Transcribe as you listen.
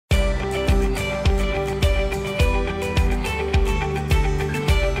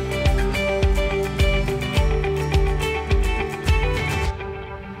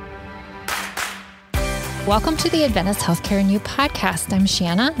Welcome to the Adventist Healthcare New podcast. I'm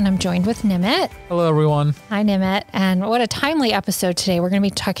Shanna, and I'm joined with Nimit. Hello, everyone. Hi, Nimit. And what a timely episode today. We're going to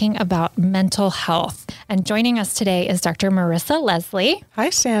be talking about mental health. And joining us today is Dr. Marissa Leslie. Hi,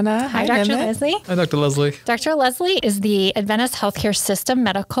 Shanna. Hi, Dr. Nimit. Leslie. Hi, Dr. Leslie. Dr. Leslie is the Adventist Healthcare System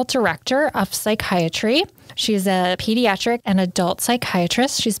Medical Director of Psychiatry. She's a pediatric and adult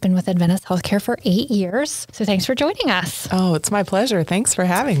psychiatrist. She's been with Adventist Healthcare for 8 years. So thanks for joining us. Oh, it's my pleasure. Thanks for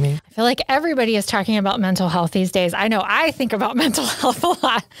having me. I feel like everybody is talking about mental health these days. I know I think about mental health a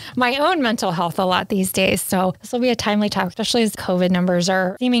lot, my own mental health a lot these days. So this will be a timely talk, especially as COVID numbers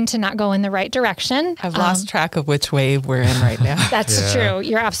are seeming to not go in the right direction. I've lost track of which wave we're in right now. That's true.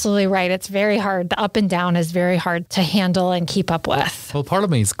 You're absolutely right. It's very hard. The up and down is very hard to handle and keep up with. Well, part of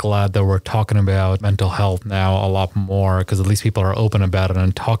me is glad that we're talking about mental health now a lot more because at least people are open about it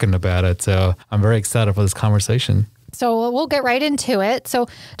and talking about it. So I'm very excited for this conversation. So we'll get right into it. So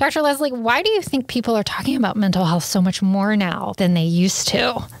Dr. Leslie, why do you think people are talking about mental health so much more now than they used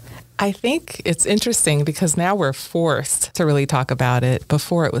to? I think it's interesting because now we're forced to really talk about it.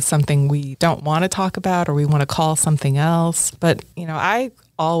 Before it was something we don't want to talk about or we want to call something else. But, I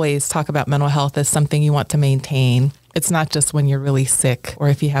always talk about mental health as something you want to maintain. It's not just when you're really sick or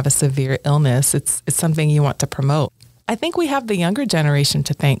if you have a severe illness. It's something you want to promote. I think we have the younger generation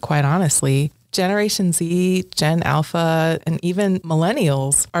to thank, quite honestly. Generation Z, Gen Alpha, and even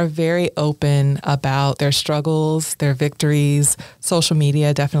millennials are very open about their struggles, their victories. Social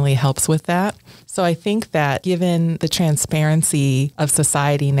media definitely helps with that. So I think that given the transparency of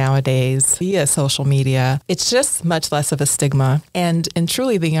society nowadays via social media, it's just much less of a stigma. And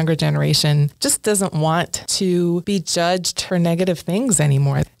truly the younger generation just doesn't want to be judged for negative things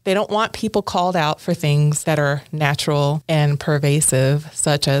anymore. They don't want people called out for things that are natural and pervasive,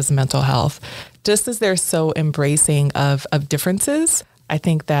 such as mental health. Just as they're so embracing of differences, I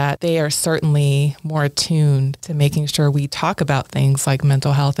think that they are certainly more attuned to making sure we talk about things like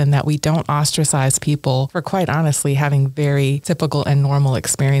mental health and that we don't ostracize people for, quite honestly, having very typical and normal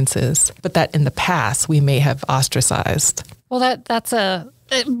experiences, but that in the past we may have ostracized. Well, that's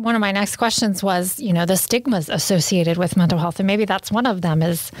one of my next questions was, the stigmas associated with mental health. And maybe that's one of them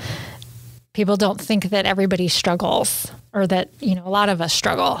is people don't think that everybody struggles or that, a lot of us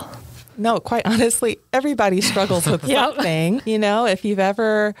struggle. No, quite honestly, everybody struggles with something. If you've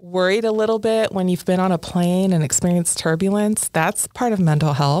ever worried a little bit when you've been on a plane and experienced turbulence, that's part of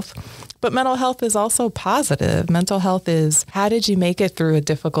mental health. But mental health is also positive. Mental health is, how did you make it through a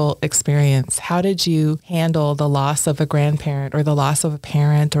difficult experience? How did you handle the loss of a grandparent or the loss of a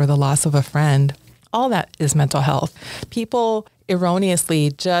parent or the loss of a friend? All that is mental health. People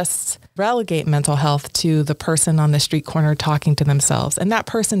erroneously just relegate mental health to the person on the street corner talking to themselves. And that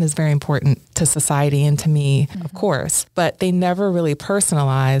person is very important to society and to me, of course, but they never really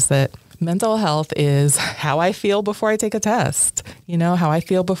personalize that mental health is how I feel before I take a test, how I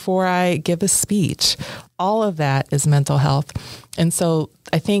feel before I give a speech. All of that is mental health. And so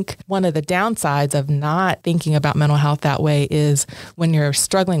I think one of the downsides of not thinking about mental health that way is when you're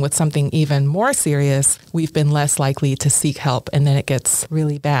struggling with something even more serious, we've been less likely to seek help and then it gets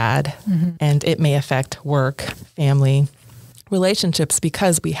really bad and it may affect work, family, relationships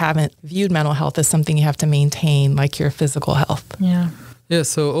because we haven't viewed mental health as something you have to maintain like your physical health. Yeah,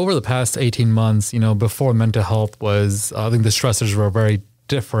 so over the past 18 months, before mental health was, I think the stressors were very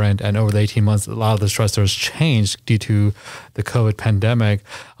different. And over the 18 months, a lot of the stressors changed due to the COVID pandemic.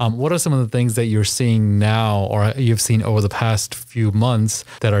 What are some of the things that you're seeing now or you've seen over the past few months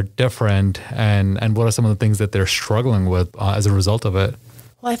that are different? And what are some of the things that they're struggling with as a result of it?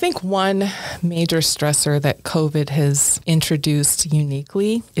 Well, I think one major stressor that COVID has introduced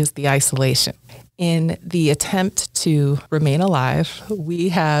uniquely is the isolation. In the attempt to remain alive, we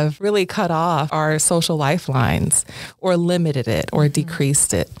have really cut off our social lifelines or limited it or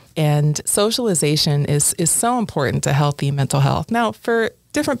decreased it. And socialization is so important to healthy mental health. Now, for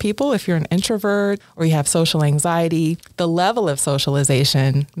different people, if you're an introvert or you have social anxiety, the level of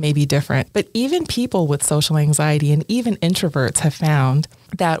socialization may be different. But even people with social anxiety and even introverts have found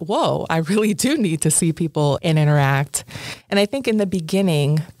that, whoa, I really do need to see people and interact. And I think in the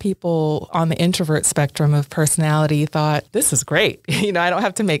beginning, people on the introvert spectrum of personality thought, this is great. I don't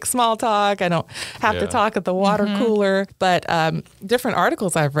have to make small talk. I don't have to talk at the water cooler. But different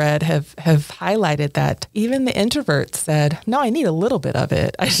articles I've read have highlighted that even the introverts said, no, I need a little bit of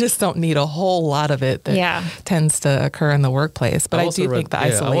it. I just don't need a whole lot of it that tends to occur in the workplace. But I do think the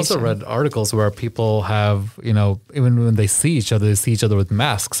isolation. I also read articles where people have, even when they see each other with masks.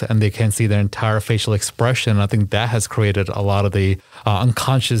 masks and they can't see their entire facial expression. I think that has created a lot of the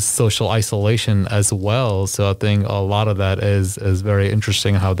unconscious social isolation as well. So I think a lot of that is very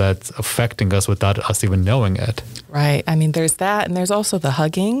interesting how that's affecting us without us even knowing it. Right. I mean, there's that. And there's also the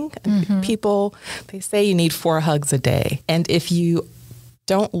hugging. People, they say you need 4 hugs a day. And if you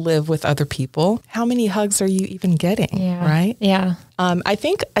don't live with other people, how many hugs are you even getting? Yeah. Right? Yeah. I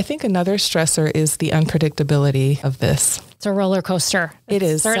think another stressor is the unpredictability of this. It's a roller coaster. It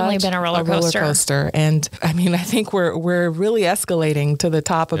is certainly been a roller coaster. And I mean, I think we're really escalating to the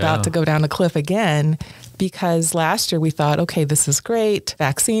top, about to go down a cliff again, because last year we thought, okay, this is great.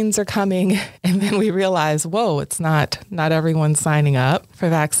 Vaccines are coming. And then we realized, whoa, it's not everyone signing up for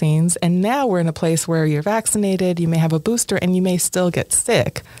vaccines. And now we're in a place where you're vaccinated, you may have a booster, and you may still get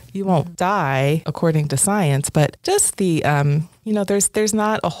sick. You won't die according to science, but just the, there's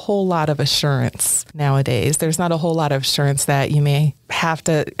not a whole lot of assurance nowadays. There's not a whole lot of assurance that you may have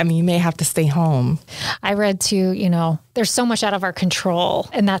to stay home. I read too, there's so much out of our control,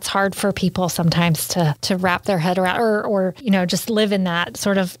 and that's hard for people sometimes to wrap their head around or just live in that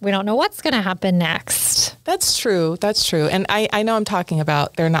sort of, we don't know what's going to happen next. That's true. And I know I'm talking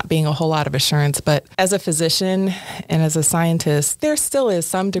about there not being a whole lot of assurance, but as a physician and as a scientist, there still is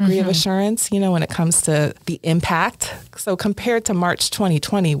some degree of assurance, when it comes to the impact. So compared to March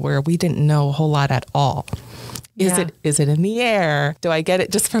 2020, where we didn't know a whole lot at all. Is it in the air? Do I get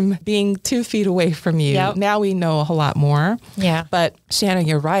it just from being 2 feet away from you? Yep. Now we know a whole lot more. Yeah. But Shanna,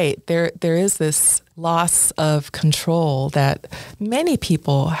 you're right. There is this loss of control that many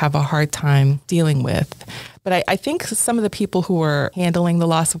people have a hard time dealing with. But I think some of the people who are handling the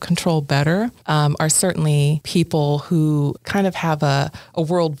loss of control better are certainly people who kind of have a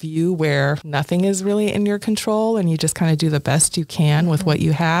worldview where nothing is really in your control and you just kind of do the best you can with what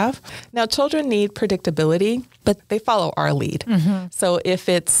you have. Now, children need predictability, but they follow our lead. So if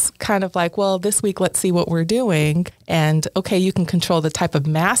it's kind of like, well, this week, let's see what we're doing. And okay, you can control the type of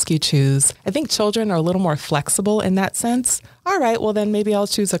mask you choose. I think children are a little more flexible in that sense. All right, well, then maybe I'll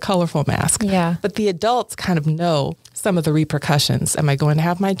choose a colorful mask. Yeah. But the adults kind of know some of the repercussions. Am I going to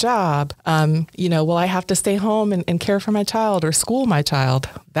have my job? Will I have to stay home and care for my child or school my child?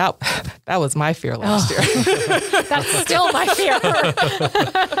 That was my fear last year. That's still my fear.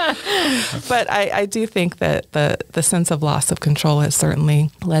 But I do think that the sense of loss of control has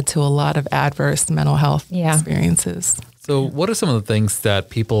certainly led to a lot of adverse mental health experiences. So what are some of the things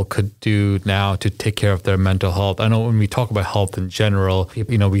that people could do now to take care of their mental health? I know when we talk about health in general,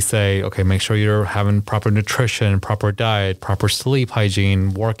 we say, okay, make sure you're having proper nutrition, proper diet, proper sleep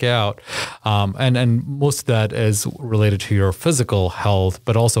hygiene, workout. And most of that is related to your physical health,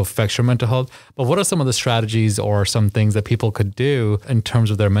 but also affects your mental health. But what are some of the strategies or some things that people could do in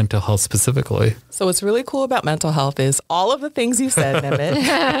terms of their mental health specifically? So what's really cool about mental health is all of the things you said, Nimit.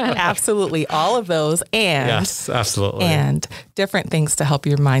 Absolutely. All of those. And yes, absolutely. And different things to help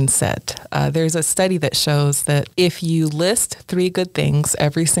your mindset. There's a study that shows that if you list 3 good things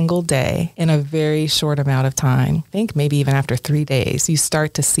every single day in a very short amount of time, I think maybe even after 3 days, you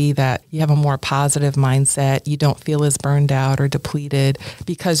start to see that you have a more positive mindset. You don't feel as burned out or depleted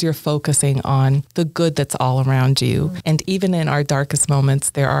because you're focusing on the good that's all around you. And even in our darkest moments,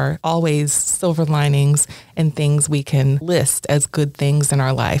 there are always silver linings and things we can list as good things in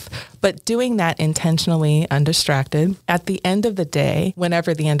our life. But doing that intentionally, undistracted, at the end of the day,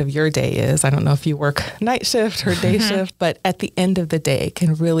 whenever the end of your day is, I don't know if you work night shift or day shift, but at the end of the day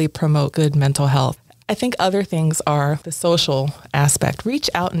can really promote good mental health. I think other things are the social aspect. Reach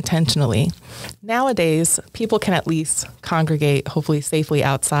out intentionally. Nowadays, people can at least congregate, hopefully safely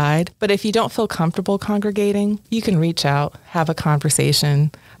outside. But if you don't feel comfortable congregating, you can reach out, have a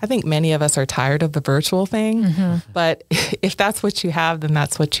conversation. I think many of us are tired of the virtual thing, but if that's what you have, then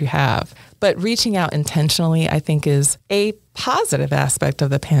that's what you have. But reaching out intentionally, I think, is a positive aspect of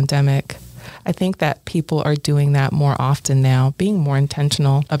the pandemic. I think that people are doing that more often now, being more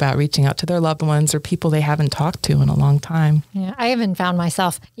intentional about reaching out to their loved ones or people they haven't talked to in a long time. Yeah, I even found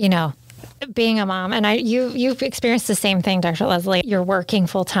myself, being a mom, and you've experienced the same thing, Dr. Leslie. You're working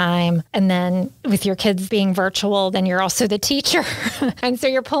full time, and then with your kids being virtual, then you're also the teacher. And so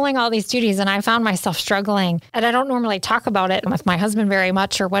you're pulling all these duties, and I found myself struggling. And I don't normally talk about it with my husband very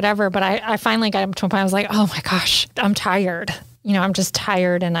much or whatever, but I finally got to a point I was like, oh my gosh, I'm tired. I'm just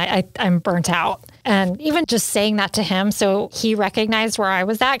tired and I'm burnt out. And even just saying that to him, so he recognized where I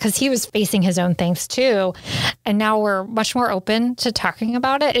was at, because he was facing his own things too. And now we're much more open to talking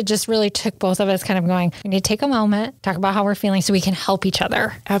about it. It just really took both of us kind of going, we need to take a moment, talk about how we're feeling so we can help each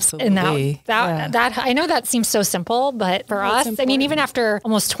other. Absolutely. And that I know that seems so simple, but for us, I mean, even after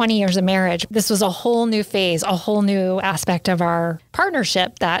almost 20 years of marriage, this was a whole new phase, a whole new aspect of our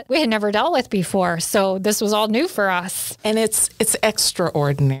partnership that we had never dealt with before. So this was all new for us. And it's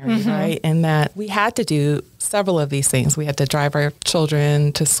extraordinary, right? In that we had to do several of these things. We had to drive our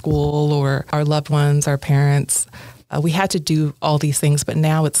children to school, or our loved ones, our parents. We had to do all these things, but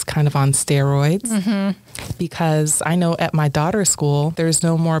now it's kind of on steroids because I know at my daughter's school, there's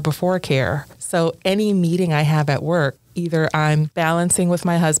no more before care. So any meeting I have at work, either I'm balancing with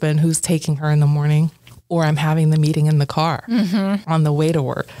my husband who's taking her in the morning, or I'm having the meeting in the car on the way to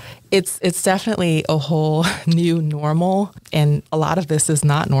work. It's definitely a whole new normal, and a lot of this is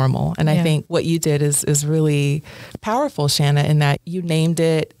not normal. And I think what you did is really powerful, Shanna, in that you named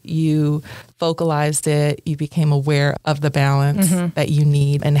it, you vocalized it, you became aware of the balance that you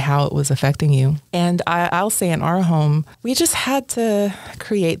need and how it was affecting you. And I'll say in our home, we just had to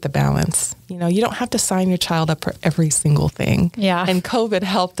create the balance. You know, you don't have to sign your child up for every single thing. Yeah. And COVID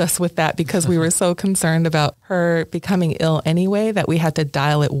helped us with that because we were so concerned about her becoming ill anyway that we had to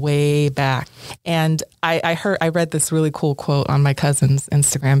dial it way back. And I read this really cool quote on my cousin's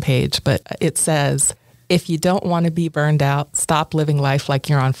Instagram page, but it says, if you don't want to be burned out, stop living life like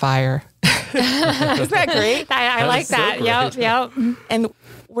you're on fire. Isn't that great? I like that. So Yep. And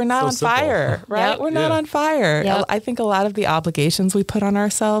we're not on fire, right? Yep. We're not on fire. Yep. I think a lot of the obligations we put on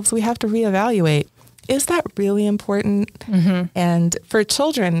ourselves, we have to reevaluate. Is that really important? And for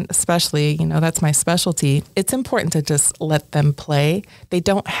children, especially, you know, that's my specialty. It's important to just let them play. They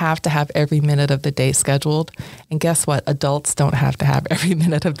don't have to have every minute of the day scheduled. And guess what? Adults don't have to have every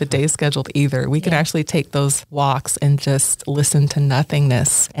minute of the day scheduled either. We can actually take those walks and just listen to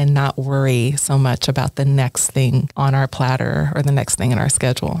nothingness and not worry so much about the next thing on our platter or the next thing in our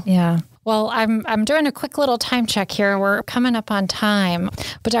schedule. Yeah. Well, I'm doing a quick little time check here. We're coming up on time.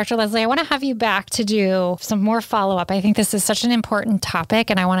 But Dr. Leslie, I want to have you back to do some more follow-up. I think this is such an important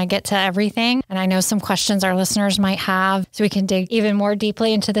topic, and I want to get to everything. And I know some questions our listeners might have, so we can dig even more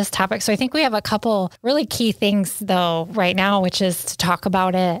deeply into this topic. So I think we have a couple really key things, though, right now, which is to talk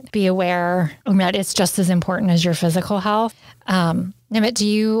about it, be aware that it's just as important as your physical health. Nimit, do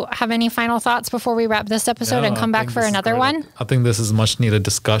you have any final thoughts before we wrap this episode and come back for another one? I think this is much needed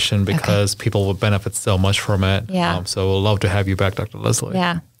discussion because people will benefit so much from it. Yeah. So we'll love to have you back, Dr. Leslie.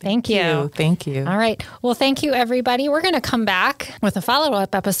 Yeah. Thank you. Thank you. All right. Well, thank you, everybody. We're going to come back with a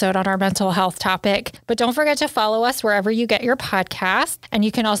follow-up episode on our mental health topic. But don't forget to follow us wherever you get your podcast. And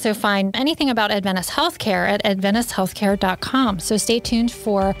you can also find anything about Adventist Healthcare at adventisthealthcare.com. So stay tuned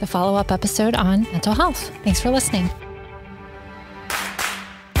for the follow-up episode on mental health. Thanks for listening.